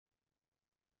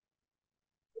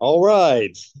All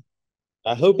right.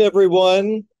 I hope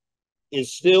everyone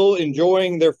is still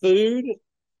enjoying their food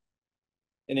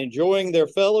and enjoying their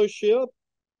fellowship.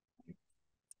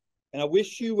 And I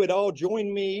wish you would all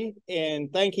join me in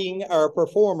thanking our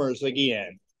performers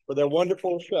again for their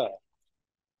wonderful show.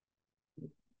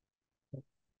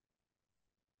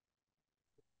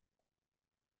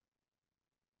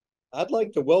 I'd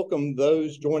like to welcome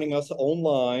those joining us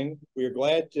online. We are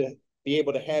glad to be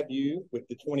able to have you with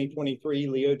the 2023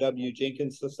 Leo W.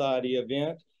 Jenkins Society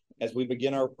event as we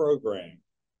begin our program.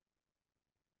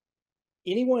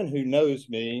 Anyone who knows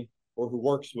me or who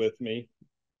works with me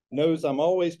knows I'm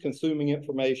always consuming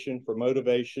information for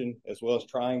motivation as well as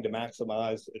trying to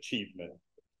maximize achievement.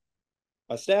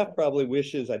 My staff probably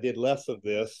wishes I did less of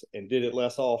this and did it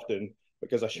less often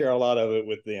because I share a lot of it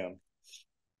with them.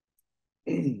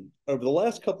 Over the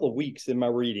last couple of weeks in my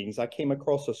readings, I came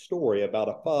across a story about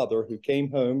a father who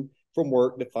came home from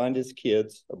work to find his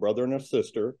kids, a brother and a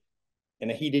sister,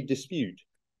 in a heated dispute.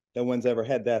 No one's ever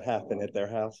had that happen at their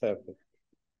house, have they?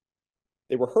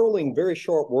 They were hurling very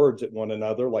sharp words at one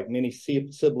another, like many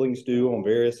siblings do on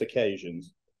various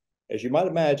occasions. As you might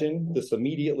imagine, this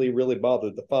immediately really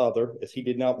bothered the father, as he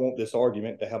did not want this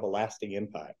argument to have a lasting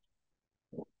impact.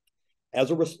 As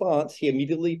a response, he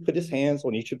immediately put his hands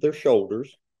on each of their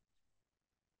shoulders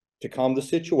to calm the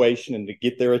situation and to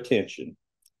get their attention,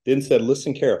 then said,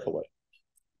 "Listen carefully.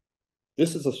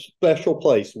 This is a special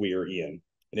place we are in,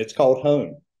 and it's called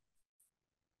home.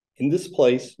 In this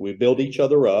place, we build each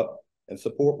other up and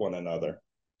support one another.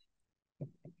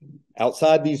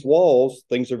 Outside these walls,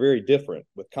 things are very different,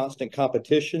 with constant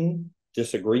competition,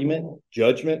 disagreement,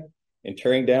 judgment, and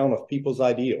tearing down of people's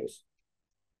ideals."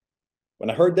 When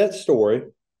I heard that story,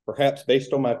 perhaps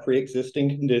based on my pre-existing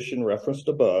condition referenced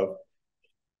above,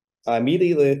 I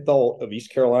immediately thought of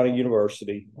East Carolina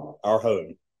University, our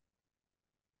home.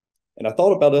 And I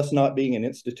thought about us not being an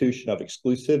institution of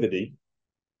exclusivity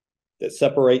that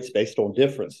separates based on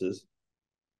differences,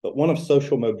 but one of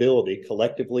social mobility,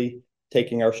 collectively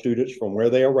taking our students from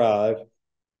where they arrive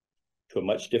to a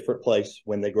much different place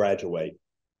when they graduate.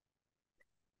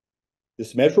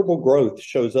 This measurable growth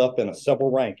shows up in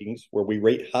several rankings where we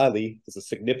rate highly as a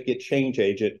significant change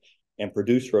agent and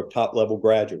producer of top-level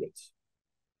graduates.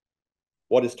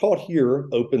 What is taught here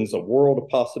opens a world of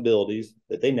possibilities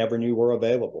that they never knew were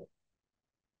available.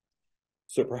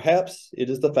 So perhaps it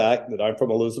is the fact that I'm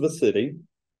from Elizabeth City,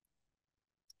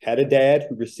 had a dad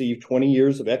who received 20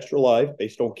 years of extra life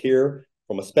based on care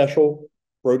from a special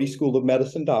Brody School of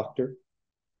Medicine doctor,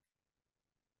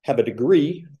 have a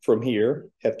degree from here,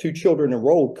 have 2 children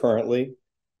enrolled currently,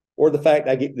 or the fact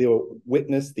I get to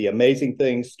witness the amazing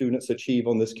things students achieve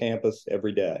on this campus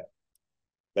every day.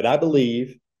 But I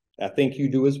believe, I think you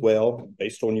do as well,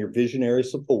 based on your visionary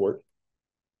support,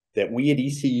 that we at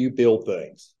ECU build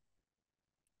things.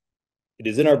 It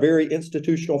is in our very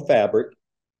institutional fabric,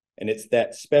 and it's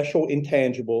that special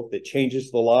intangible that changes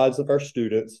the lives of our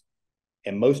students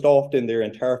and most often their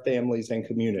entire families and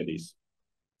communities.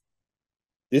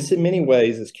 This in many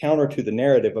ways is counter to the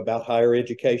narrative about higher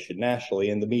education nationally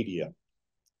in the media.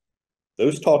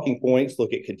 Those talking points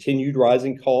look at continued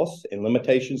rising costs and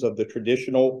limitations of the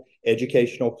traditional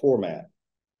educational format.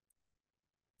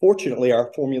 Fortunately,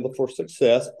 our formula for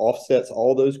success offsets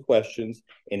all those questions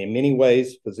and in many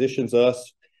ways positions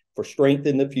us for strength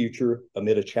in the future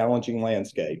amid a challenging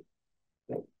landscape.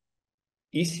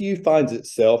 ECU finds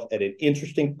itself at an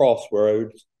interesting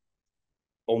crossroads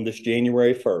on this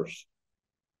January 1st.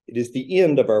 It is the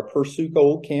end of our Pursue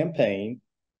Gold campaign,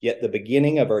 yet the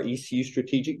beginning of our ECU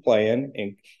strategic plan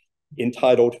and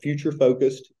entitled Future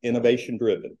Focused, Innovation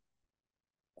Driven.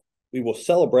 We will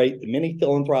celebrate the many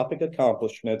philanthropic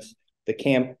accomplishments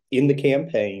in the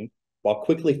campaign while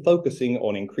quickly focusing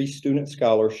on increased student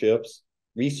scholarships,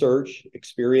 research,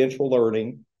 experiential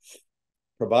learning,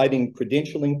 providing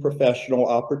credentialing professional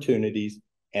opportunities,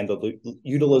 and the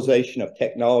utilization of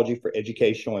technology for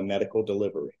educational and medical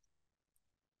delivery.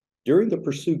 During the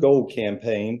Pursue Gold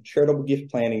campaign, charitable gift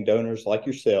planning donors like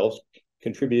yourselves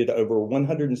contributed over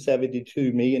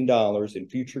 $172 million in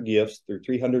future gifts through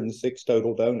 306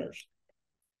 total donors.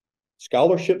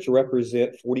 Scholarships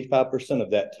represent 45%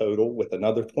 of that total, with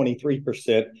another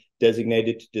 23%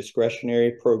 designated to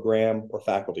discretionary program or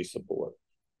faculty support.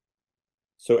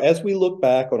 So as we look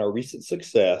back on our recent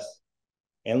success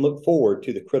and look forward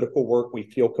to the critical work we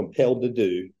feel compelled to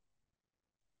do,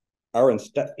 our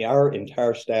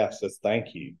entire staff says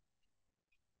thank you.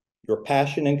 Your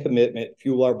passion and commitment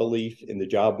fuel our belief in the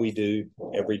job we do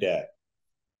every day.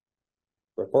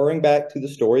 Referring back to the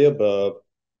story above,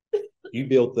 you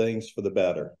build things for the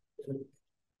better.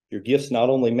 Your gifts not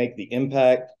only make the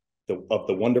impact of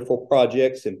the wonderful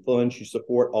projects and funds you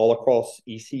support all across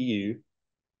ECU,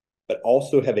 but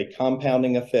also have a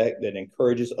compounding effect that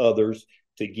encourages others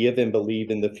to give and believe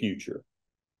in the future.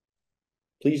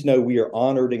 Please know we are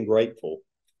honored and grateful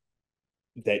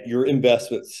that your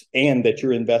investments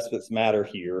matter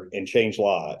here and change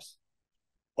lives,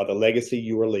 are the legacy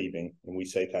you are leaving, and we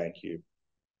say thank you.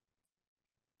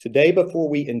 Today, before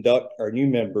we induct our new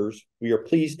members, we are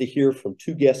pleased to hear from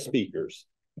two guest speakers,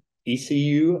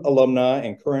 ECU alumni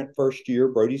and current first-year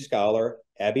Brody Scholar,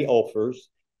 Abby Ulffers,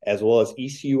 as well as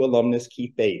ECU alumnus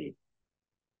Keith Beatty.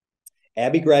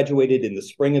 Abby graduated in the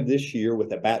spring of this year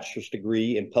with a bachelor's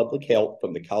degree in public health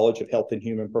from the College of Health and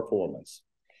Human Performance.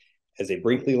 As a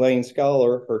Brinkley-Lane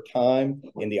scholar, her time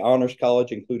in the Honors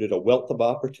College included a wealth of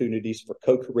opportunities for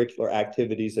co-curricular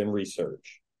activities and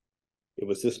research. It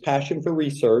was this passion for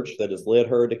research that has led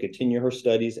her to continue her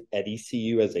studies at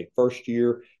ECU as a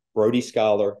first-year Brody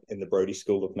Scholar in the Brody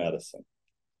School of Medicine.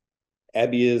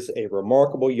 Abby is a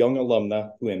remarkable young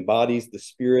alumna who embodies the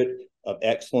spirit of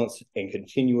excellence and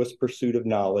continuous pursuit of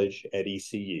knowledge at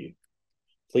ECU.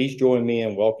 Please join me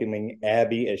in welcoming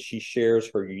Abby as she shares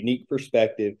her unique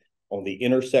perspective on the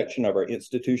intersection of our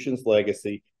institution's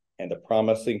legacy and the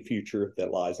promising future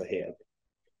that lies ahead.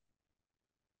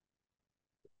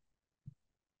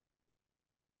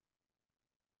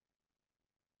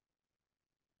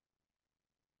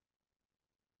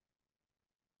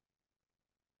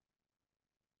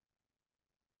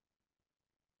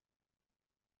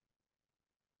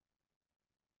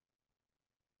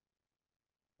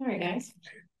 All right, guys.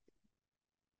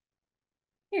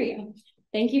 Here we go.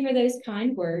 Thank you for those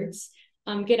kind words.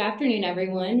 Good afternoon,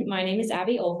 everyone. My name is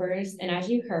Abby Ulffers, and as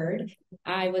you heard,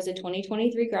 I was a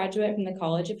 2023 graduate from the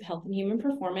College of Health and Human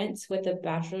Performance with a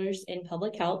bachelor's in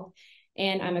public health,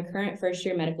 and I'm a current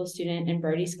first-year medical student and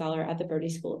Brody Scholar at the Brody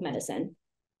School of Medicine.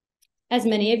 As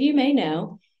many of you may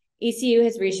know, ECU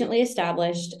has recently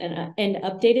established an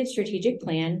updated strategic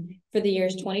plan for the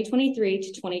years 2023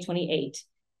 to 2028.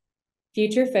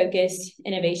 Future-focused,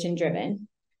 innovation-driven.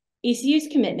 ECU's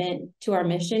commitment to our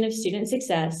mission of student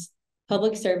success,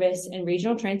 public service, and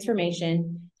regional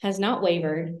transformation has not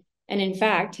wavered, and in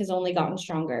fact, has only gotten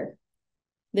stronger.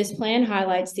 This plan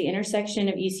highlights the intersection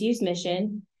of ECU's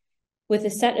mission with a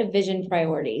set of vision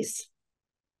priorities: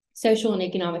 social and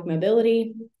economic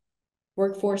mobility,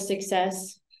 workforce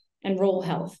success, and rural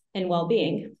health and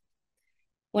well-being.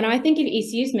 When I think of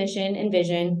ECU's mission and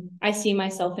vision, I see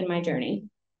myself in my journey.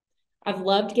 I've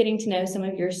loved getting to know some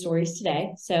of your stories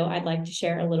today, so I'd like to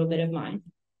share a little bit of mine.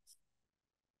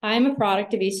 I am a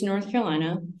product of Eastern North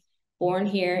Carolina, born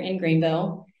here in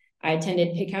Greenville. I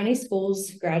attended Pitt County schools,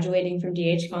 graduating from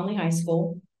D.H. Conley High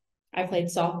School. I played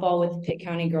softball with the Pitt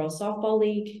County Girls Softball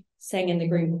League, sang in the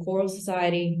Greenville Choral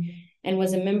Society, and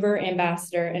was a member,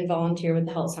 ambassador, and volunteer with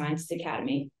the Health Sciences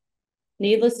Academy.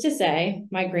 Needless to say,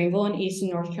 my Greenville and Eastern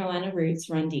North Carolina roots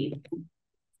run deep.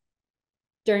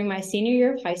 During my senior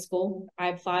year of high school, I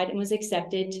applied and was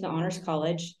accepted to the Honors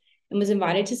College and was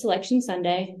invited to Selection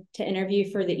Sunday to interview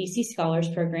for the EC Scholars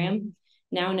Program,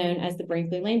 now known as the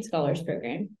Brinkley-Lane Scholars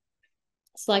Program.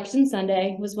 Selection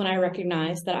Sunday was when I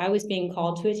recognized that I was being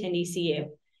called to attend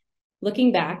ECU.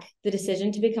 Looking back, the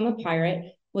decision to become a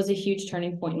pirate was a huge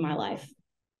turning point in my life.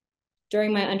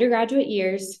 During my undergraduate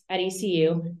years at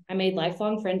ECU, I made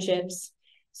lifelong friendships,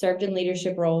 served in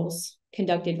leadership roles,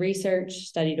 conducted research,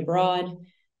 studied abroad,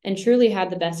 and truly had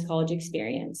the best college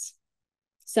experience.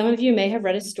 Some of you may have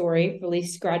read a story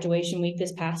released graduation week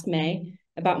this past May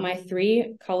about my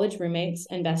 3 college roommates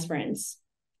and best friends.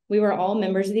 We were all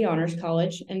members of the Honors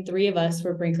College, and 3 of us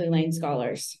were Brinkley-Lane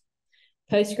scholars.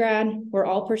 Post-grad, we're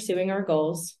all pursuing our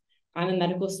goals. I'm a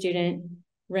medical student,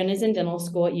 Ren is in dental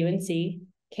school at UNC,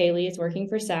 Kaylee is working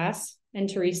for SAS, and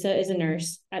Teresa is a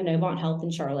nurse at Novant Health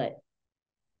in Charlotte.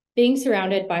 Being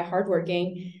surrounded by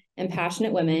hardworking and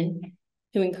passionate women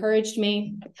who encouraged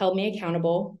me, held me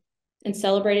accountable, and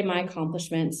celebrated my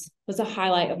accomplishments was a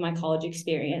highlight of my college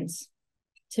experience.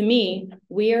 To me,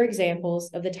 we are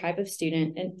examples of the type of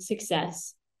student and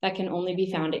success that can only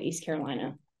be found at East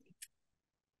Carolina.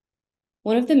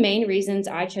 One of the main reasons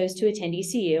I chose to attend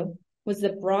ECU was the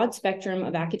broad spectrum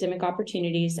of academic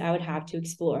opportunities I would have to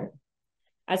explore.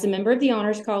 As a member of the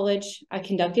Honors College, I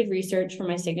conducted research for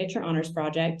my signature honors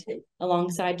project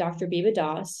alongside Dr.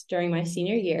 Dyba during my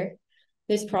senior year.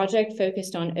 This project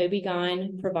focused on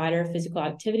OB-GYN provider physical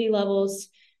activity levels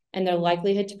and their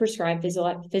likelihood to prescribe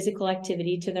physical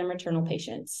activity to their maternal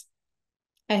patients.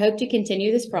 I hope to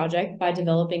continue this project by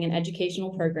developing an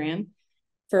educational program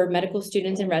for medical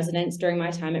students and residents during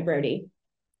my time at Brody.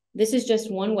 This is just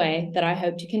one way that I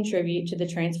hope to contribute to the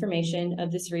transformation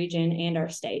of this region and our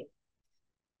state.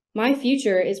 My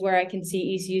future is where I can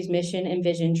see ECU's mission and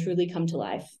vision truly come to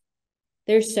life.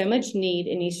 There's so much need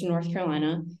in Eastern North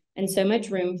Carolina and so much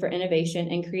room for innovation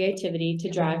and creativity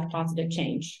to drive positive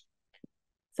change.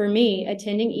 For me,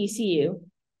 attending ECU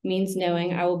means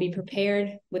knowing I will be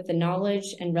prepared with the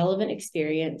knowledge and relevant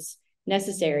experience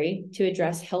necessary to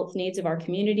address health needs of our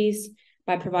communities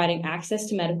by providing access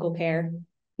to medical care,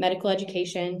 medical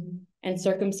education, and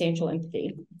circumstantial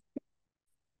empathy.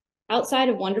 Outside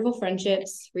of wonderful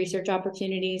friendships, research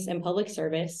opportunities, and public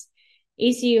service,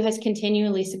 ECU has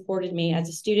continually supported me as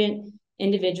a student,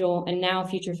 individual, and now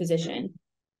future physician.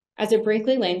 As a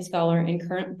Brinkley-Lane scholar and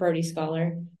current Brody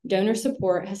scholar, donor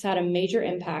support has had a major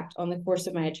impact on the course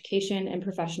of my education and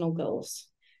professional goals.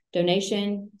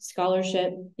 Donation,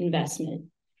 scholarship, investment.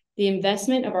 The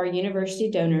investment of our university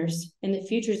donors in the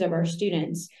futures of our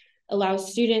students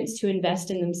allows students to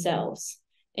invest in themselves,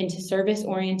 into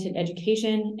service-oriented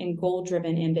education and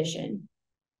goal-driven ambition.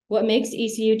 What makes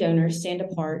ECU donors stand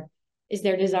apart is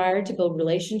their desire to build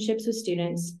relationships with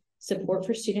students, support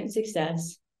for student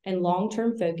success, and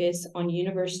long-term focus on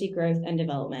university growth and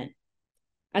development.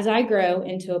 As I grow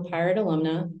into a Pirate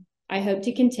alumna, I hope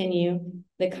to continue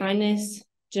the kindness,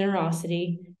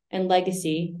 generosity, and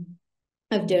legacy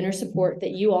of donor support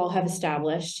that you all have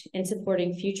established in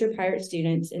supporting future Pirate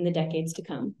students in the decades to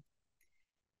come.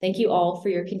 Thank you all for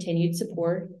your continued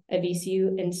support of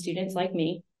ECU and students like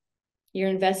me. Your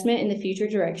investment in the future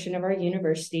direction of our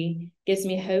university gives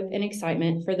me hope and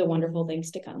excitement for the wonderful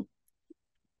things to come.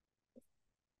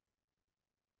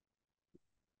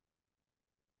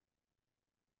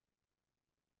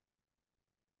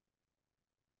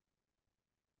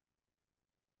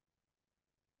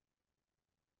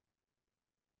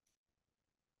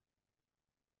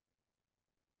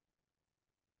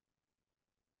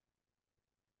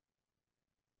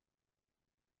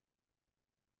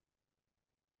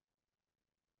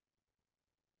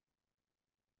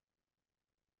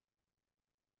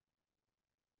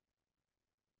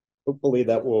 Hopefully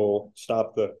that will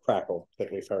stop the crackle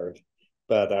that we've heard.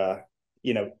 But,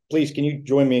 please, can you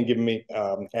join me in giving me,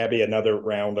 Abby, another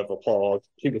round of applause?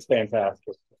 She was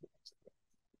fantastic.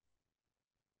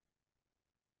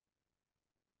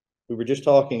 We were just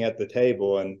talking at the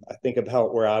table, and I think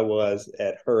about where I was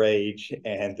at her age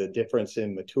and the difference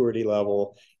in maturity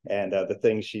level and the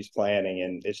things she's planning,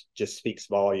 and it just speaks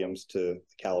volumes to the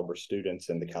caliber students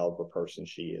and the caliber person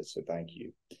she is, so thank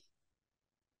you.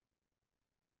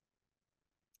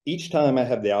 Each time I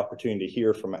have the opportunity to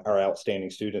hear from our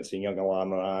outstanding students and young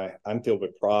alumni, I'm filled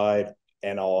with pride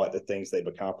and awe at the things they've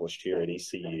accomplished here at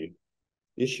ECU.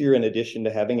 This year, in addition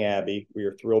to having Abby, we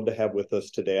are thrilled to have with us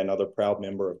today another proud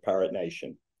member of Pirate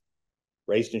Nation.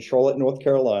 Raised in Charlotte, North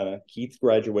Carolina, Keith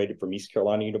graduated from East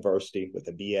Carolina University with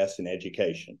a BS in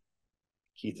education.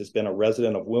 Keith has been a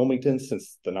resident of Wilmington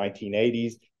since the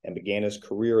 1980s and began his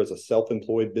career as a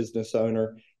self-employed business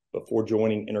owner before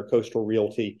joining Intercoastal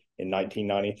Realty in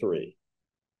 1993.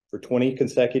 For 20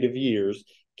 consecutive years,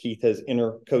 Keith has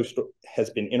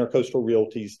been Intercoastal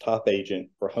Realty's top agent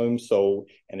for homes sold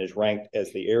and is ranked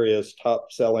as the area's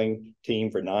top selling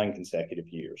team for 9 consecutive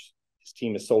years. His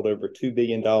team has sold over $2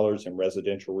 billion in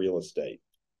residential real estate.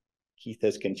 Keith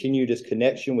has continued his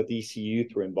connection with ECU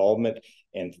through involvement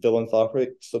and philanthropic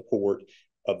support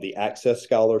of the Access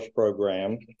Scholars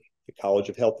Program, the College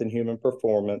of Health and Human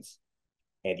Performance,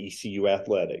 and ECU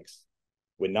Athletics.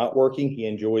 When not working, he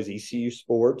enjoys ECU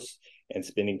sports and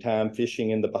spending time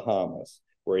fishing in the Bahamas,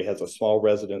 where he has a small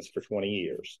residence for 20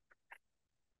 years.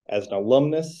 As an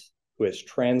alumnus who has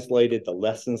translated the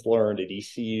lessons learned at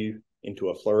ECU into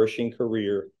a flourishing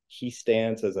career, he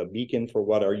stands as a beacon for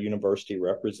what our university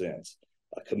represents: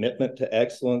 a commitment to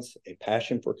excellence, a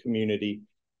passion for community,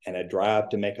 and a drive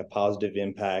to make a positive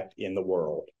impact in the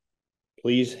world.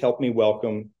 Please help me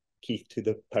welcome Keith to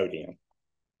the podium.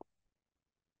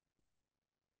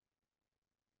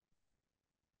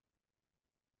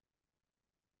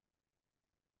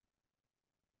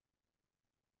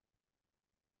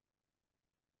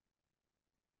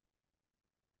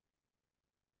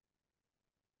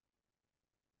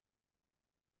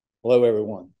 Hello,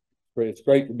 everyone. It's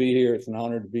great to be here. It's an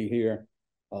honor to be here.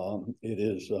 It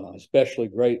is especially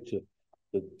great to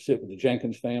sit with the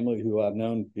Jenkins family, who I've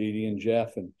known, Beatty and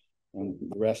Jeff, and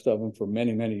the rest of them for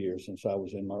many, many years since I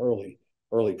was in my early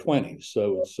 20s.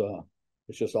 So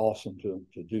it's just awesome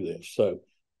to do this. So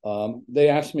they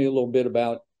asked me a little bit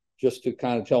about, just to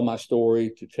kind of tell my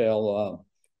story, to tell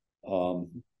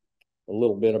a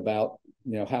little bit about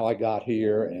how I got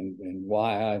here and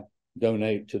why I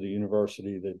donate to the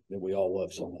university that we all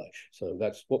love so much. So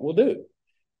that's what we'll do.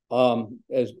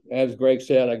 As Greg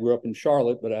said, I grew up in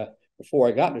Charlotte, but before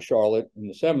I got to Charlotte in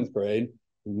the 7th grade,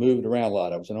 we moved around a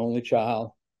lot. I was an only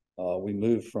child. We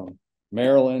moved from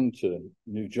Maryland to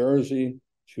New Jersey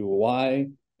to Hawaii.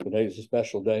 Today's a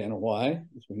special day in Hawaii,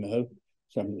 as we know,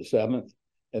 December the 7th.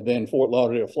 And then Fort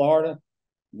Lauderdale, Florida.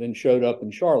 Then showed up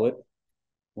in Charlotte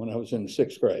when I was in the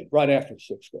 6th grade, right after the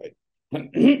 6th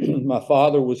grade. My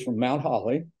father was from Mount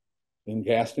Holly in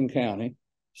Gaston County.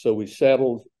 So we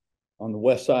settled on the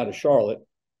west side of Charlotte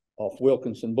off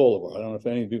Wilkinson Boulevard. I don't know if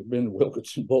any of you have been to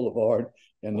Wilkinson Boulevard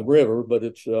and the river, but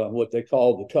it's what they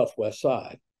call the tough west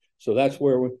side. So that's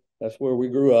where we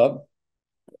grew up.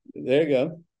 There you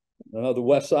go. Another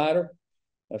West Sider.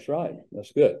 That's right.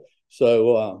 That's good.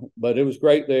 So, but it was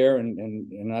great there,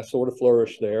 and I sort of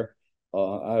flourished there.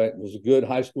 I was a good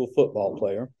high school football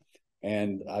player,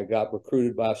 and I got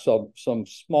recruited by some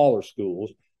smaller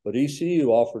schools, but ECU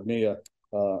offered me a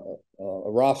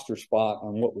roster spot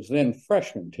on what was then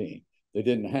freshman team. They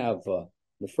didn't have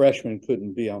the freshmen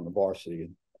couldn't be on the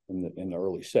varsity in the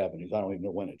early 70s. I don't even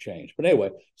know when it changed, but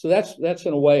anyway, so that's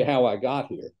in a way how I got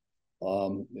here.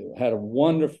 Had a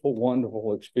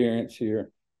wonderful experience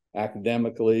here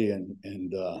academically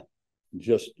and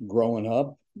just growing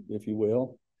up, if you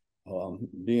will.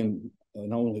 Being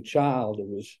an only child, it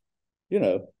was,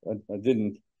 I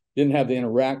didn't have the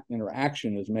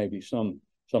interaction as maybe some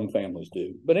families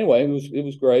do. But anyway, it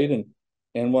was great.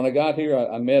 And when I got here,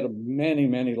 I met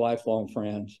many lifelong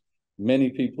friends, many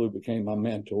people who became my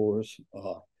mentors.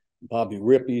 Bobby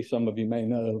Rippey, some of you may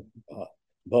know,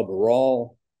 Bubba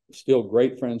Rawl, still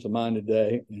great friends of mine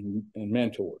today and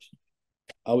mentors.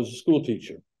 I was a school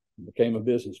teacher, became a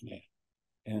businessman,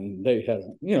 and they had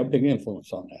a big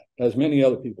influence on that, as many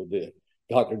other people did.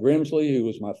 Dr. Grimsley, who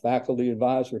was my faculty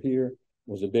advisor here,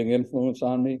 was a big influence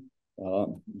on me.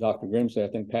 Dr. Grimsley, I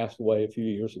think, passed away a few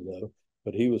years ago,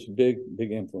 but he was a big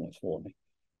influence for me.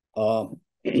 I'm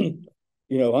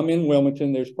in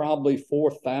Wilmington. There's probably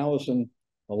 4,000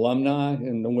 alumni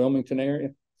in the Wilmington area.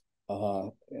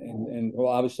 And well,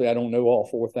 obviously I don't know all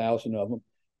 4,000 of them,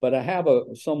 but I have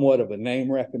somewhat of a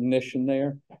name recognition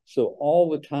there. So all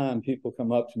the time people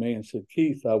come up to me and said,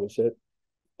 Keith, I was at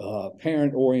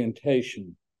parent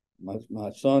orientation.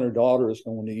 My son or daughter is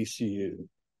going to ECU.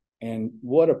 And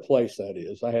what a place that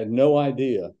is. I had no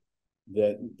idea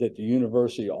that the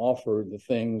university offered the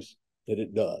things that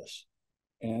it does.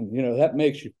 And, that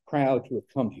makes you proud to have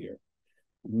come here.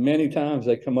 Many times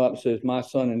they come up and says, my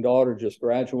son and daughter just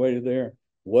graduated there.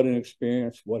 What an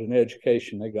experience, what an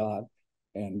education they got.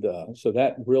 And so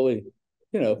that really,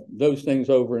 those things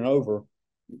over and over,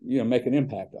 make an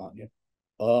impact on you.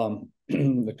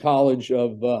 The College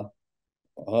of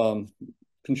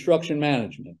Construction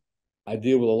Management. I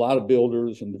deal with a lot of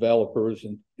builders and developers,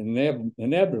 and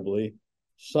inevitably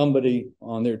somebody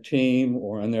on their team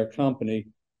or in their company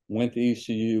went to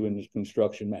ECU in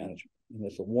construction management. And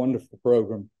it's a wonderful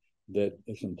program that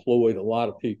has employed a lot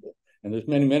of people. And there's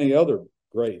many other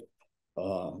great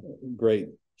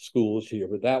schools here,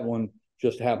 but that one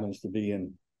just happens to be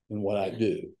in what I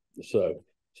do. So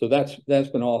that's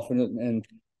been awesome. And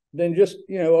then just,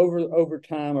 over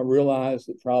time, I realized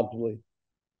that probably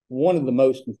one of the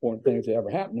most important things that ever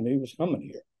happened to me was coming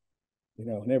here,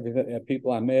 and everything, and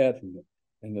people I met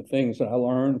and the things that I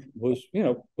learned was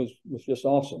just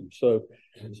awesome. So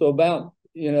about,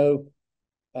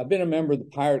 I've been a member of the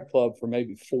Pirate Club for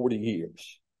maybe 40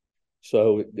 years.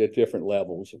 So at different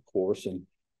levels, of course. And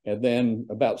then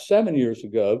about 7 years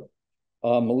ago,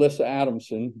 Melissa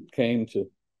Adamson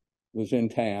was in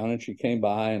town, and she came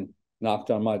by and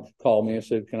called me and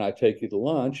said, can I take you to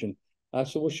lunch? And I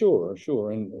said, well, sure.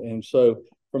 And so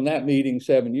from that meeting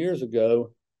 7 years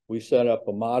ago, we set up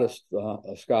a modest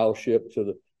a scholarship to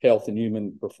the Health and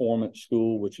Human Performance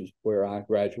School, which is where I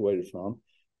graduated from.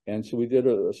 And so we did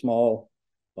a small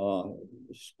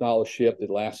scholarship that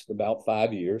lasted about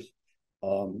 5 years.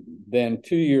 Then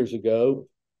 2 years ago,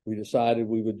 we decided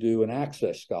we would do an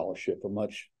access scholarship, a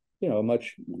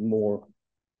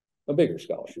bigger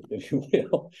scholarship, if you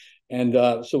will.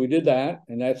 And so we did that,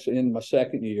 and that's in my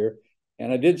second year.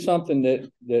 And I did something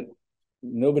that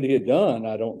nobody had done,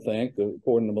 I don't think,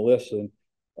 according to Melissa,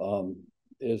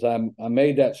 is I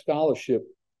made that scholarship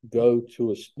go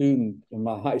to a student in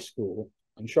my high school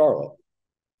in Charlotte,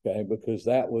 okay, because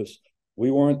we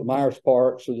weren't the Myers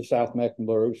Parks or the South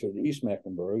Mecklenburgs or the East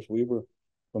Mecklenburgs. We were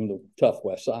from the tough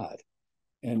West Side.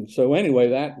 And so anyway,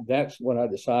 that's what I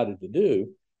decided to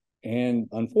do. And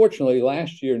unfortunately,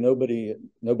 last year, nobody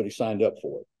signed up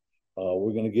for it.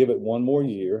 We're going to give it one more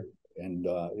year. And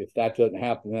if that doesn't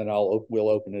happen, then we'll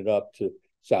open it up to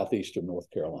southeastern North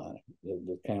Carolina,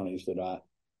 the counties that I,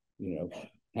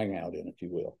 hang out in, if you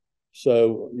will.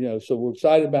 So, so we're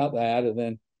excited about that.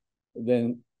 And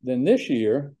then this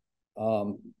year,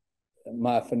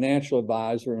 my financial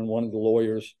advisor and one of the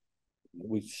lawyers,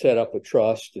 we set up a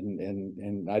trust,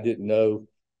 and I didn't know,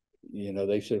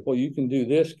 they said, well, you can do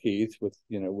this, Keith,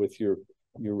 with your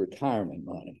retirement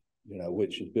money,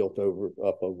 which is built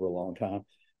up over a long time,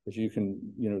 because you can,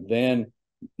 then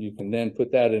you can then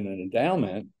put that in an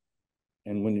endowment.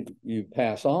 And when you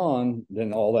pass on,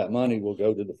 then all that money will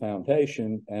go to the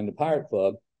foundation and the Pirate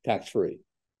Club tax-free.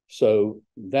 So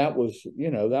that was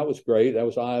great. That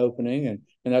was eye-opening, and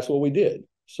that's what we did.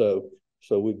 So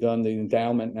we've done the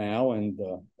endowment now, and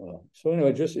so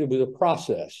anyway, it was a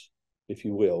process, if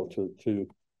you will, to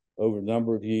over a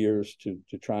number of years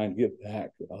to try and give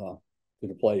back to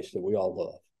the place that we all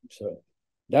love. So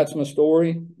that's my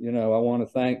story. I want to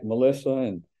thank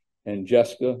Melissa and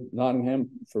Jessica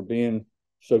Nottingham for being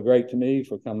so great to me,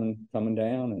 for coming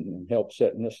down and help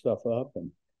setting this stuff up,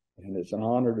 and it's an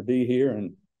honor to be here.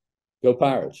 And go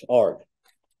Pirates, ARG.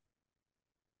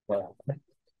 Wow.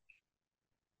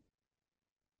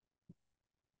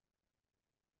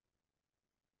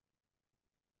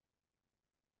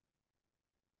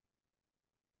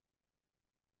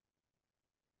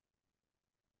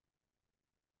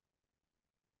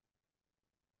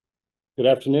 Good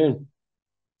afternoon.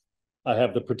 I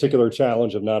have the particular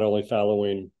challenge of not only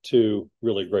following two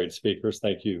really great speakers,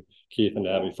 thank you, Keith and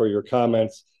Abby, for your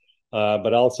comments,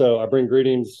 but also I bring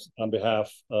greetings on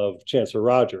behalf of Chancellor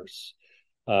Rogers.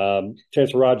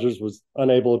 Chancellor Rogers was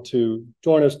unable to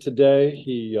join us today.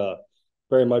 He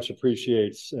very much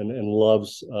appreciates and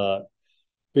loves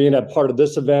being a part of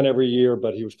this event every year,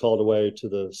 but he was called away to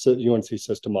the UNC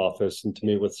system office and to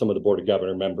meet with some of the Board of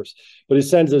Governor members. But he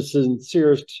sends his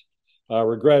sincerest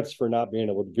regrets for not being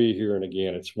able to be here. And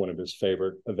again, it's one of his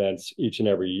favorite events each and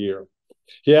every year.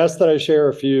 He asked that I share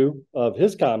a few of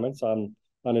his comments on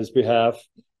his behalf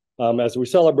as we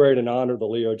celebrate and honor the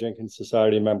Leo Jenkins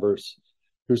Society members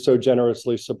who so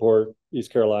generously support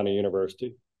East Carolina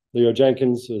University. Leo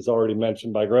Jenkins, as already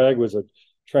mentioned by Greg, was a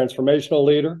transformational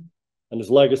leader, and his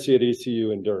legacy at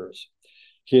ECU endures.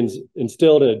 He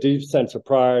instilled a deep sense of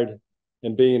pride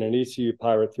in being an ECU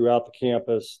pirate throughout the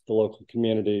campus, the local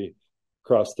community,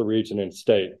 across the region and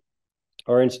state.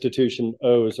 Our institution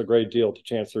owes a great deal to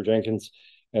Chancellor Jenkins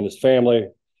and his family,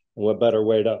 and what better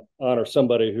way to honor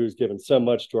somebody who's given so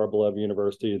much to our beloved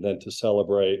university than to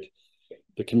celebrate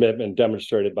the commitment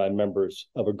demonstrated by members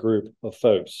of a group of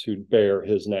folks who bear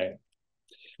his name.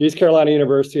 East Carolina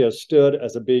University has stood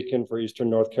as a beacon for Eastern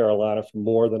North Carolina for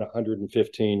more than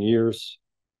 115 years,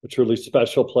 a truly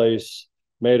special place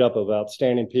made up of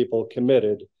outstanding people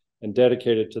committed and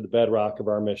dedicated to the bedrock of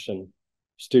our mission: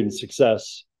 student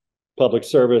success, public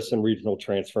service, and regional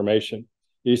transformation.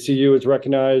 ECU is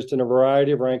recognized in a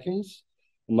variety of rankings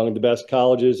among the best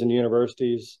colleges and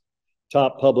universities,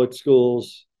 top public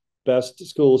schools, best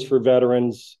schools for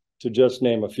veterans, to just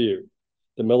name a few.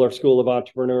 The Miller School of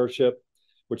Entrepreneurship,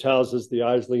 which houses the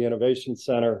Isley Innovation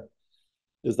Center,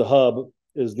 is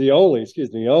the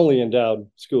only endowed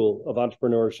school of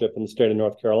entrepreneurship in the state of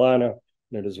North Carolina,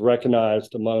 and it is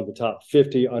recognized among the top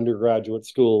 50 undergraduate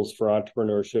schools for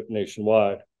entrepreneurship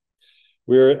nationwide.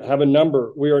 We are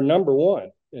number one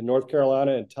in North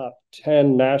Carolina and top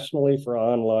 10 nationally for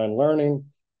online learning,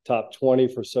 top 20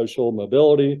 for social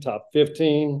mobility, top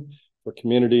 15 for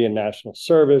community and national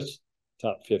service,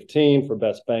 top 15 for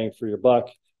best bang for your buck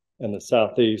in the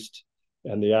Southeast,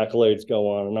 and the accolades go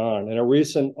on and on. In a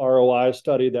recent ROI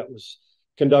study that was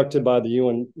conducted by the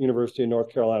University of North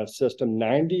Carolina system,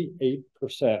 98%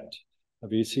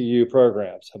 of ECU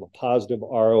programs have a positive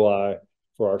ROI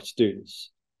for our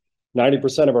students.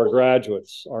 90% of our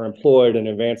graduates are employed and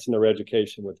advancing their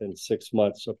education within 6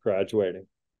 months of graduating.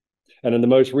 And in the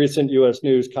most recent U.S.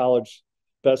 News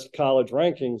Best College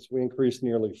rankings, we increased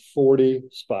nearly 40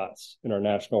 spots in our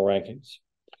national rankings.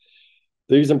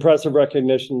 These impressive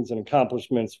recognitions and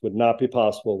accomplishments would not be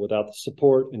possible without the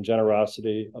support and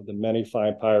generosity of the many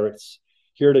fine pirates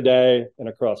here today and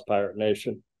across Pirate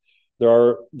Nation. There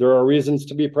are reasons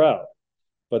to be proud,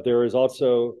 but there is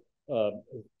also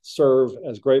serve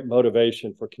as great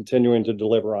motivation for continuing to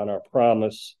deliver on our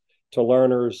promise to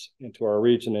learners and to our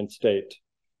region and state.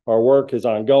 Our work is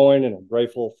ongoing, and I'm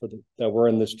grateful that we're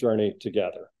in this journey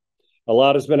together. A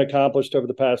lot has been accomplished over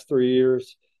the past 3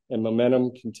 years, and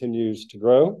momentum continues to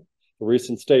grow. The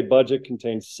recent state budget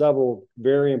contains several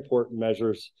very important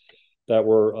measures that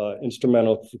were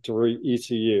instrumental to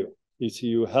ECU.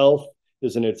 ECU Health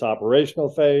is in its operational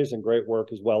phase, and great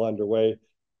work is well underway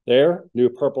there. New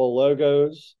purple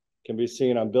logos can be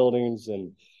seen on buildings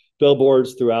and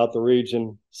billboards throughout the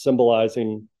region,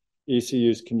 symbolizing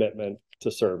ECU's commitment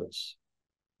to service.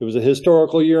 It was a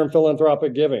historical year in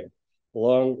philanthropic giving.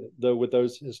 With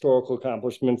those historical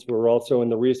accomplishments, we're also in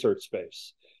the research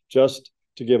space, just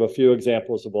to give a few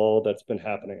examples of all that's been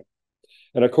happening.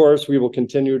 And of course, we will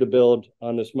continue to build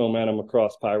on this momentum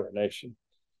across Pirate Nation.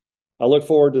 I look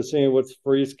forward to seeing what's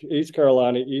for East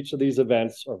Carolina. Each of these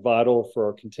events are vital for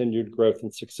our continued growth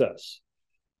and success.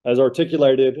 As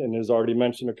articulated and is already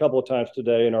mentioned a couple of times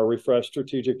today in our refreshed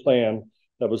strategic plan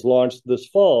that was launched this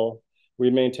fall, we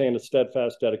maintain a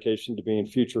steadfast dedication to being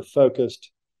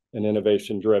future-focused and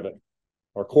innovation-driven.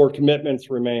 Our core commitments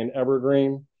remain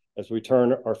evergreen as we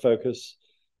turn our focus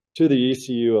to the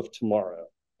ECU of tomorrow.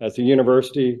 As a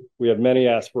university, we have many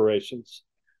aspirations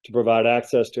to provide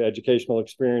access to educational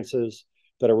experiences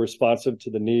that are responsive to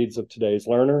the needs of today's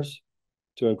learners,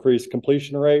 to increase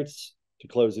completion rates, to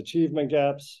close achievement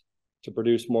gaps, to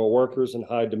produce more workers in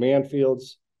high demand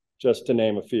fields, just to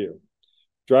name a few.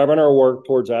 Driving our work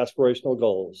towards aspirational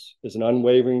goals is an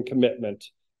unwavering commitment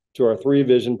to our 3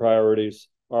 vision priorities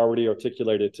already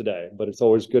articulated today, but it's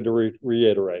always good to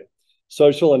reiterate: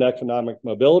 social and economic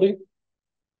mobility,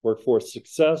 workforce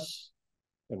success,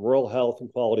 and rural health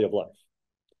and quality of life.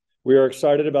 We are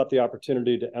excited about the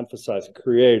opportunity to emphasize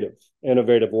creative,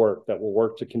 innovative work that will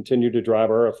work to continue to drive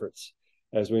our efforts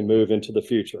as we move into the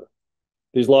future.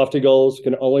 These lofty goals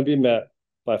can only be met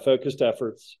by focused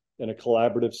efforts in a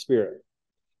collaborative spirit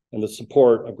and the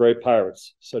support of great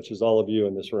pirates, such as all of you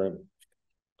in this room.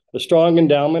 The strong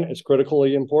endowment is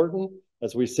critically important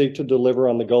as we seek to deliver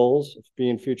on the goals of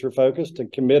being future-focused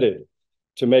and committed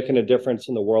to making a difference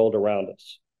in the world around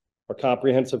us. Our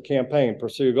comprehensive campaign,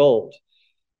 Pursue Gold,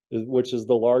 which is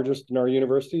the largest in our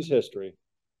university's history,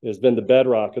 has been the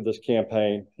bedrock of this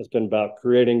campaign, has been about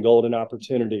creating golden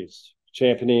opportunities,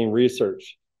 championing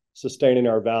research, sustaining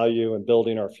our value, and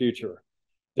building our future.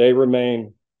 They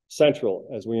remain central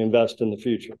as we invest in the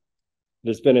future. It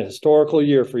has been a historical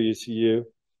year for ECU.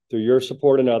 Through your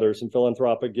support and others in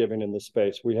philanthropic giving in this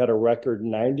space, we had a record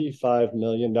 $95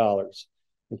 million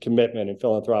in commitment in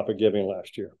philanthropic giving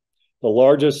last year, the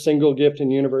largest single gift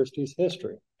in university's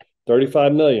history.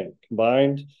 35 million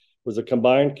combined was a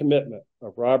combined commitment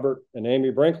of Robert and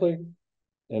Amy Brinkley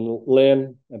and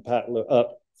Lynn and Pat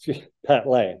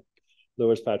Lane,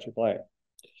 Lewis Patrick Lane.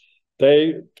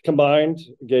 They combined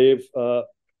gave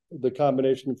the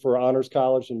combination for Honors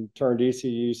College and turned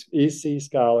EC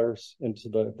scholars into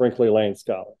the Brinkley-Lane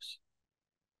scholars.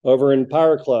 Over in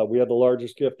Pirate Club, we had the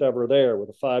largest gift ever there with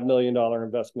a $5 million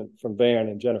investment from Van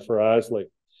and Jennifer Isley.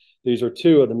 These are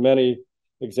 2 of the many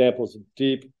examples of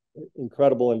deep,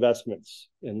 incredible investments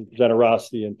in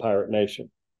generosity in Pirate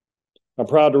Nation. I'm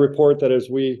proud to report that as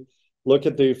we look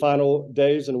at the final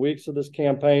days and weeks of this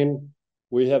campaign,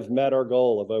 we have met our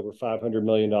goal of over $500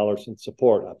 million in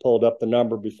support. I pulled up the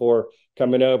number before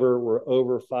coming over. We're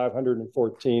over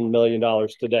 $514 million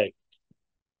today.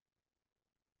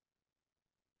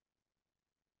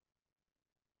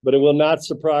 But it will not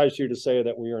surprise you to say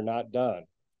that we are not done.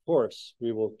 Of course,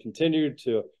 we will continue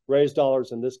to raise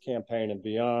dollars in this campaign and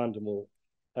beyond, and we'll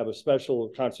have a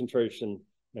special concentration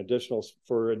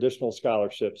for additional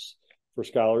scholarships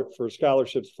for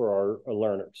scholarships for our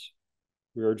learners.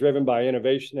 We are driven by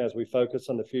innovation as we focus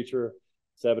on the future.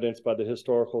 It's evidenced by the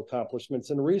historical accomplishments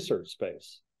in the research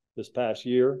space. This past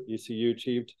year, ECU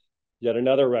achieved yet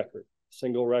another record,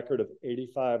 single record of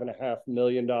 $85.5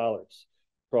 million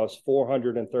across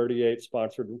 438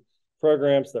 sponsored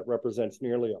programs that represents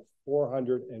nearly a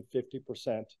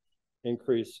 450%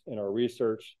 increase in our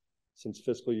research since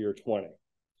fiscal year 20.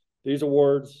 These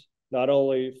awards not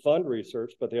only fund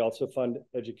research, but they also fund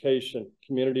education,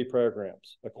 community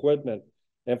programs, equipment,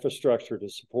 infrastructure to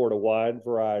support a wide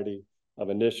variety of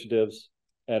initiatives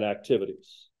and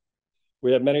activities.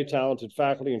 We have many talented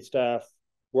faculty and staff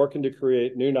working to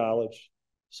create new knowledge,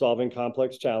 solving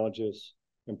complex challenges,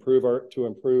 to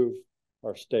improve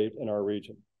our state and our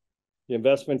region. The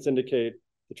investments indicate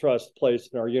the trust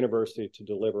placed in our university to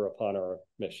deliver upon our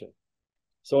mission.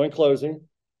 So in closing,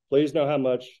 please know how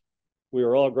much we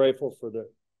are all grateful for the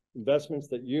investments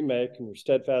that you make and your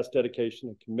steadfast dedication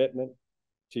and commitment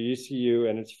to ECU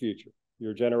and its future.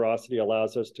 Your generosity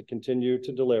allows us to continue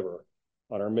to deliver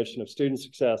on our mission of student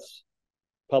success,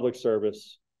 public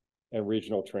service, and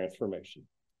regional transformation.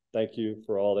 Thank you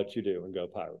for all that you do, and go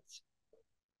Pirates.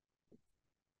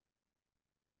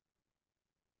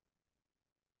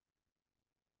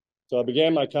 So I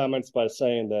began my comments by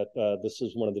saying that this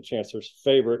is one of the Chancellor's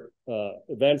favorite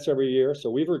events every year. So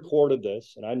we've recorded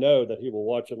this, and I know that he will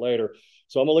watch it later.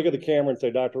 So I'm gonna look at the camera and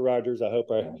say, Dr. Rogers, I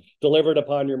hope I delivered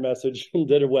upon your message and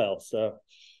did it well. So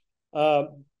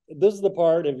this is the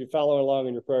part, if you follow along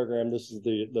in your program, this is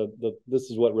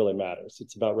this is what really matters.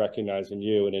 It's about recognizing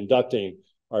you and inducting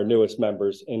our newest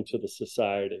members into the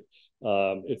society.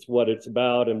 It's what it's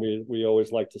about, and we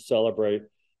always like to celebrate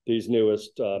these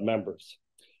newest members.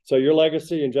 So your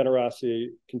legacy and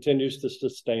generosity continues to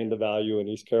sustain the value in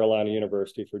East Carolina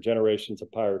University for generations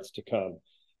of pirates to come.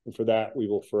 And for that, we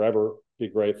will forever be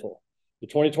grateful. The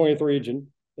 2023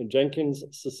 Jenkins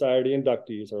Society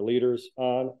inductees are leaders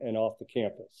on and off the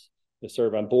campus. They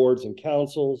serve on boards and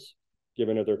councils,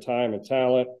 giving of their time and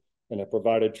talent, and have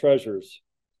provided treasures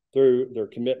through their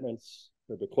commitments,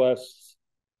 their bequests,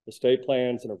 estate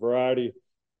plans, and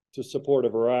to support a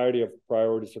variety of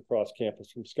priorities across campus,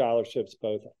 from scholarships,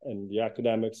 both in the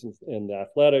academics and in the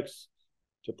athletics,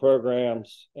 to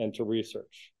programs, and to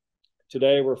research.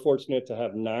 Today, we're fortunate to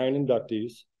have 9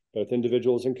 inductees, both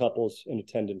individuals and couples, in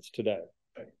attendance today.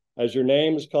 As your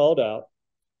name is called out,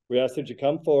 we ask that you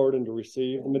come forward and to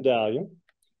receive the medallion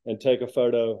and take a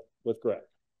photo with Greg.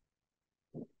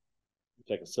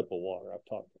 Take a sip of water, I've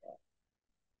talked about.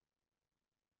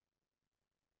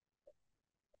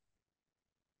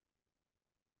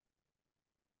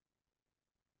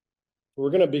 We're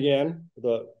going to begin with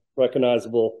a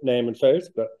recognizable name and face,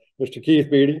 but Mr. Keith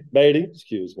Beatty,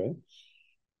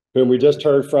 whom we just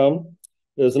heard from,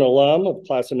 is an alum of the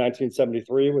class of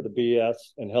 1973 with a BS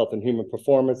in Health and Human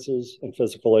Performances and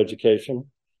Physical Education.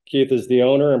 Keith is the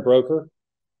owner and broker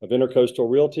of Intercoastal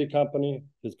Realty Company.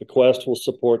 His bequest will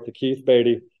support the Keith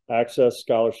Beatty Access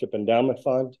Scholarship Endowment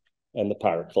Fund and the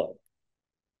Pirate Club.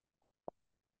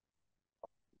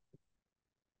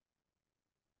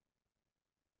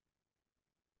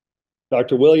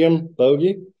 Dr. William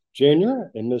Bogey, Jr.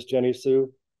 and Ms.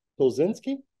 JenniSue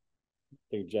Kolczynski. I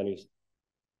think Jenni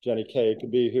K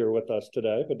could be here with us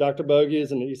today, but Dr. Bogey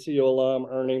is an ECU alum,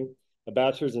 earning a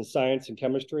bachelor's in science and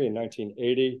chemistry in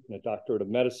 1980 and a doctorate of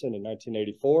medicine in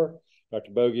 1984.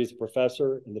 Dr. Bogey is a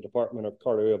professor in the Department of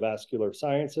Cardiovascular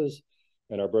Sciences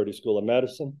and our Brody School of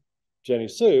Medicine.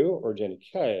 JenniSue, or Jenni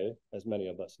K, as many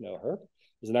of us know her,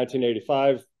 is a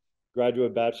 1985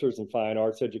 graduate bachelor's in fine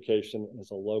arts education and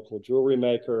is a local jewelry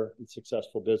maker and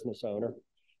successful business owner.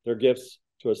 Their gifts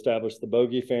to establish the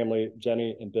Bogey Family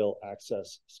Jenni and Bill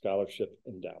Access Scholarship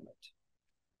Endowment.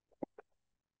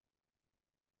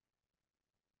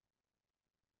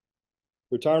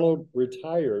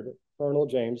 Retired Colonel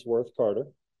James Worth Carter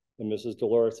and Mrs.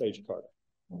 Dolores H. Carter.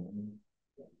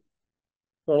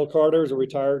 Colonel Carter is a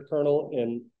retired colonel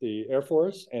in the Air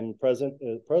Force and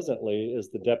presently is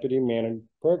the Deputy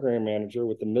Program Manager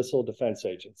with the Missile Defense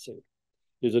Agency.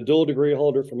 He's a dual degree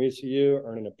holder from ECU,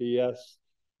 earning a BS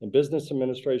in Business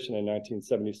Administration in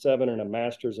 1977 and a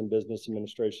Master's in Business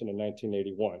Administration in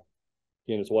 1981.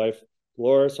 He and his wife,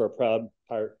 Dolores, are proud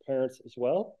pirate parents as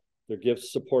well. Their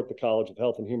gifts support the College of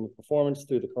Health and Human Performance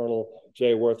through the Colonel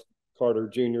J. Worth Carter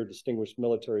Jr. Distinguished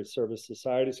Military Service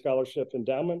Society Scholarship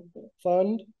Endowment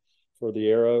Fund for the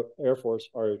Air Force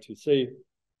ROTC,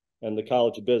 and the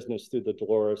College of Business through the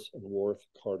Dolores and Worth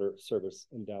Carter Service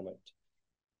Endowment.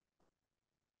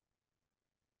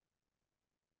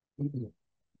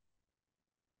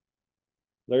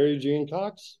 Larry Eugene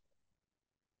Cox.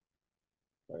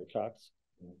 Larry Cox.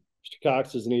 Mr.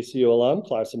 Cox is an ECU alum,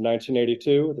 class of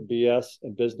 1982 with a BS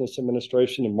in Business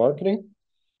Administration and Marketing.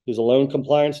 He's a loan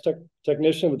compliance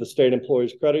technician with the State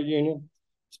Employees Credit Union.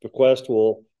 His bequest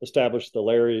will establish the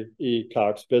Larry E.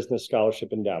 Cox Business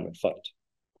Scholarship Endowment Fund.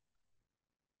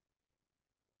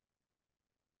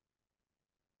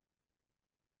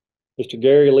 Mr.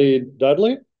 Gary Lee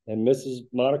Dudley and Mrs.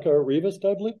 Monica Rivas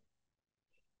Dudley.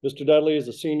 Mr. Dudley is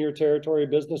a senior territory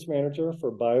business manager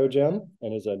for Biogem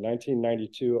and is a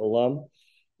 1992 alum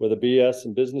with a BS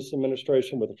in Business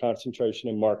Administration with a concentration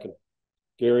in marketing.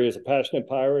 Gary is a passionate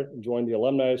pirate and joined the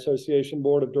Alumni Association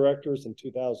Board of Directors in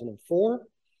 2004.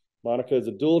 Monica is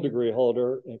a dual degree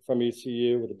holder from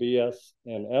ECU with a BS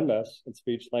and MS in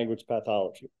Speech Language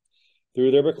Pathology.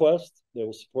 Through their bequest, they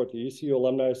will support the ECU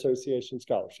Alumni Association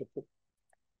Scholarship.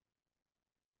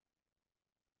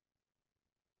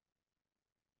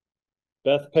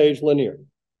 Beth Page Lanier.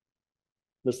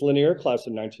 Ms. Lanier, class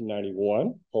of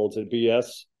 1991, holds a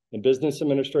BS in Business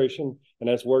Administration and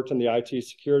has worked in the IT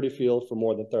security field for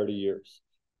more than 30 years.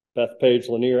 Beth Page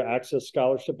Lanier Access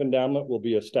Scholarship Endowment will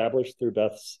be established through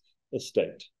Beth's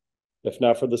estate. If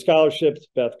not for the scholarships,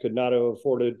 Beth could not have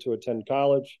afforded to attend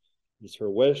college. It is her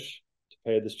wish to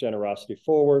pay this generosity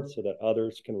forward so that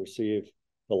others can receive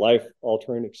the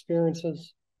life-altering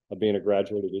experiences of being a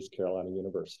graduate of East Carolina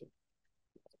University.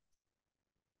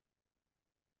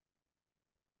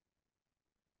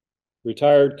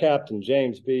 Retired Captain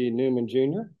James B. Newman,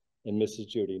 Jr. and Mrs.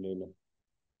 Judy Newman.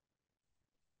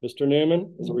 Mr.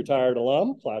 Newman is a retired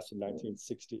alum, class of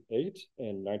 1968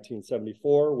 and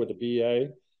 1974 with a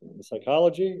BA in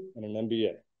psychology and an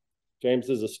MBA. James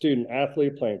is a student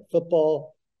athlete playing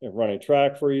football and running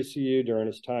track for ECU during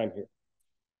his time here.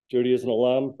 Judy is an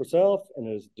alum herself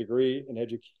and has a degree in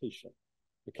education.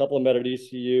 The couple met at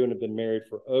ECU and have been married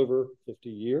for over 50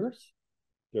 years.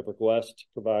 Their request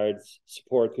provides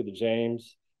support through the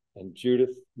James and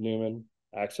Judith Newman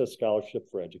Access Scholarship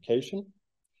for Education,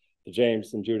 the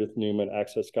James and Judith Newman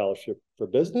Access Scholarship for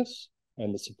Business,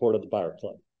 and the support of the Buyer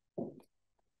Club.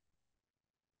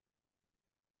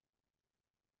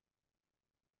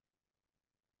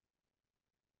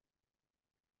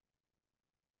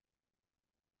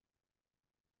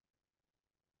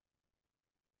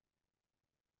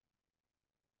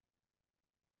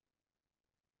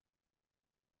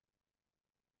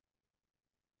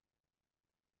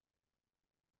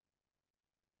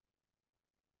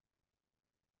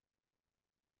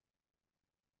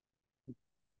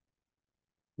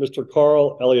 Mr.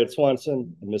 Carl Elliott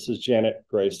Swanson and Mrs. Janet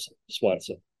Grace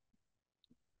Swanson.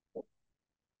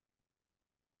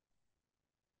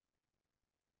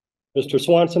 Mr.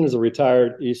 Swanson is a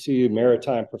retired ECU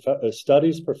Maritime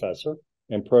Studies professor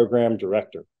and program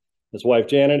director. His wife,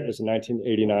 Janet, is a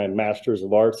 1989 Master's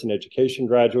of Arts in Education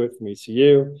graduate from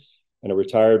ECU and a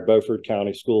retired Beaufort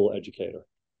County school educator.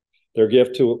 Their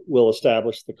gift will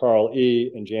establish the Carl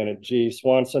E. and Janet G.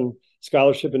 Swanson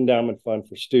Scholarship Endowment Fund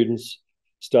for students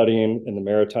studying in the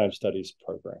Maritime Studies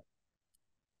program.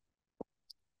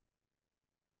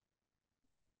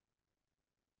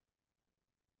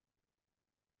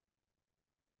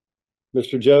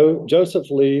 Mr.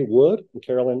 Joseph Lee Wood and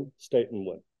Carolyn Staten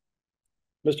Wood.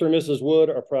 Mr. and Mrs.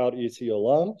 Wood are proud ECU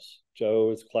alums.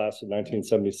 Joe is class of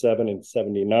 1977 and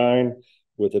 79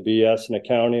 with a BS in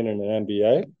accounting and an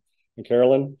MBA. And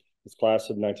Carolyn is class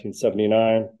of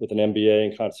 1979 with an MBA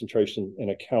in concentration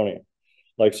in accounting.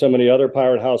 Like so many other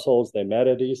pirate households, they met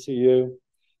at ECU.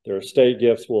 Their estate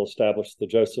gifts will establish the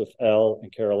Joseph L.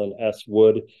 and Carolyn S.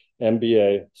 Wood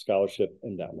MBA Scholarship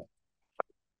Endowment.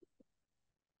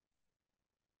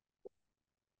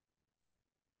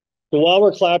 So while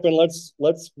we're clapping,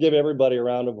 let's give everybody a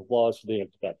round of applause for the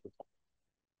introduction.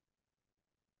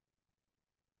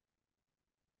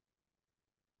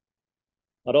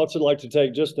 I'd also like to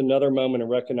take just another moment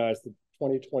and recognize the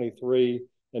 2023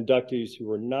 inductees who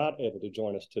were not able to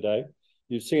join us today.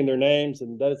 You've seen their names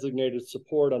and designated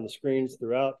support on the screens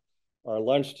throughout our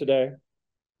lunch today,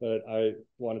 but I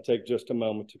want to take just a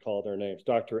moment to call their names.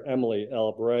 Dr. Emily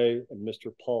L. Bray and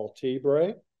Mr. Paul T.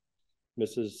 Bray,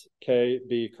 Mrs. K.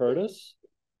 B. Curtis,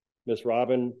 Ms.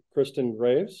 Robin Kristen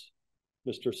Graves,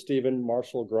 Mr. Stephen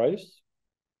Marshall Grice,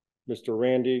 Mr.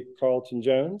 Randy Carlton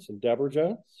Jones and Deborah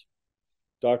Jones,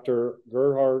 Dr.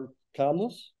 Gerhard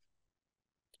Kamlus,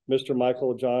 Mr.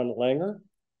 Michael John Langer,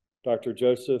 Dr.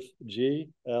 Joseph G.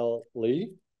 L.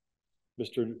 Lee,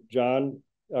 Mr. John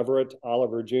Everett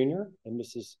Oliver Jr. and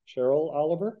Mrs. Cheryl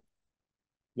Oliver,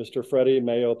 Mr. Freddie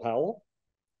Mayo Powell,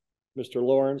 Mr.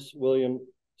 Lawrence William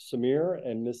Samir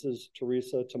and Mrs.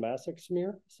 Teresa Tomasic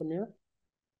Samir,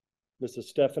 Mrs.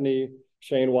 Stephanie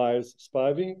Shane Wise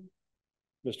Spivey,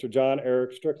 Mr. John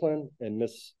Eric Strickland and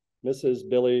Mrs.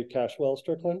 Billy Cashwell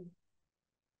Strickland,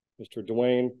 Mr.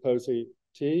 Dwayne Posey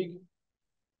Teague,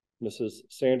 Mrs.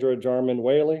 Sandra Jarman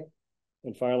Whaley,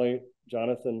 and finally,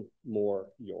 Jonathan Moore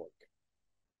York.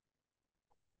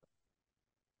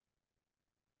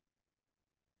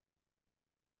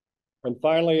 And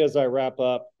finally, as I wrap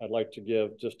up, I'd like to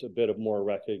give just a bit of more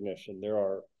recognition. There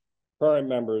are current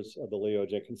members of the Leo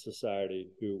Jenkins Society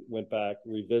who went back,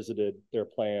 revisited their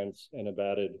plans, and have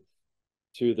added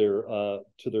to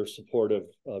their support of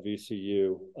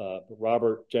ECU.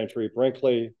 Robert Gentry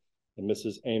Brinkley and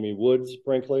Mrs. Amy Woods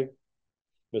Brinkley,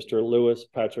 Mr. Lewis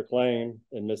Patrick Lane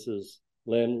and Mrs.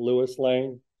 Lynn Lewis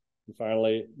Lane, and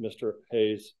finally, Mr.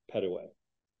 Hayes Pettaway.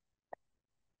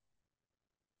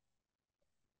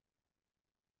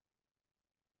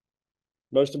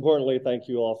 Most importantly, thank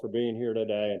you all for being here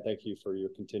today, and thank you for your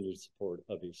continued support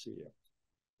of ECU.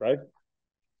 Right?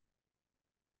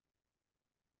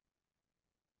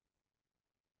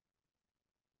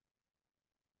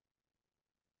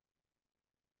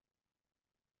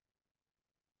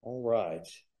 All right.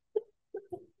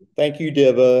 Thank you,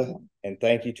 Dyba, and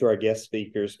thank you to our guest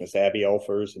speakers, Ms. Abby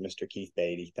Ulffers and Mr. Keith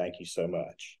Beatty. Thank you so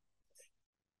much.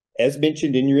 As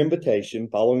mentioned in your invitation,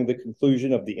 following the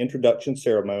conclusion of the introduction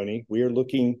ceremony, we are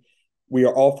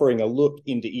offering a look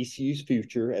into ECU's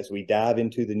future as we dive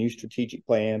into the new strategic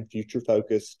plan,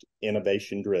 future-focused,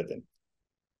 innovation-driven.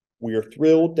 We are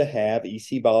thrilled to have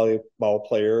EC volleyball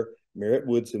player Merritt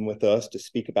Woodson with us to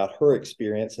speak about her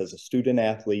experience as a student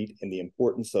athlete and the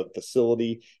importance of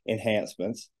facility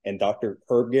enhancements, and Dr.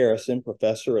 Herb Garrison,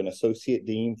 professor and associate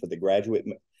dean for the graduate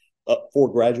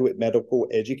for graduate medical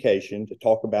education to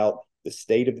talk about the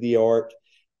state-of-the-art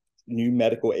new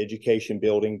medical education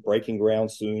building breaking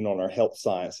ground soon on our health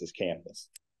sciences campus.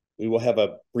 We will have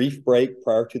a brief break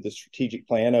prior to the strategic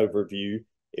plan overview.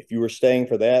 If you are staying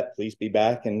for that, please be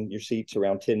back in your seats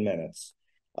around 10 minutes.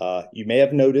 You may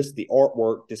have noticed the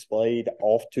artwork displayed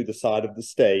off to the side of the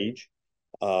stage.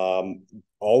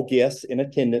 All guests in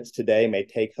attendance today may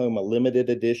take home a limited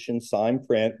edition signed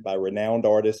print by renowned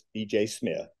artist B.J.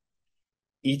 Smith.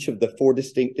 Each of the 4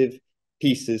 distinctive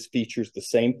pieces features the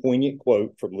same poignant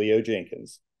quote from Leo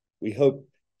Jenkins. We hope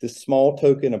this small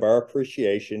token of our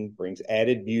appreciation brings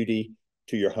added beauty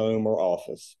to your home or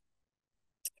office.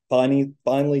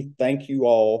 Finally, thank you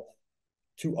all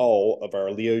to all of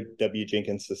our Leo W.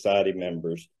 Jenkins Society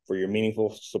members for your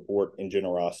meaningful support and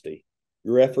generosity.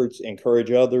 Your efforts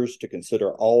encourage others to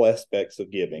consider all aspects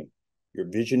of giving. Your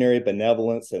visionary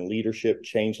benevolence and leadership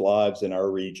change lives in our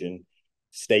region,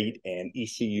 state, and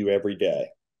ECU every day.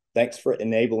 Thanks for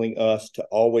enabling us to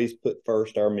always put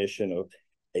first our mission of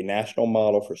a national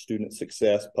model for student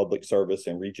success, public service,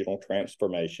 and regional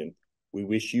transformation. We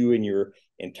wish you and your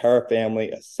entire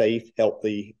family a safe,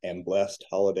 healthy, and blessed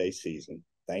holiday season.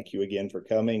 Thank you again for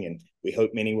coming, and we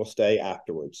hope many will stay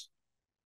afterwards.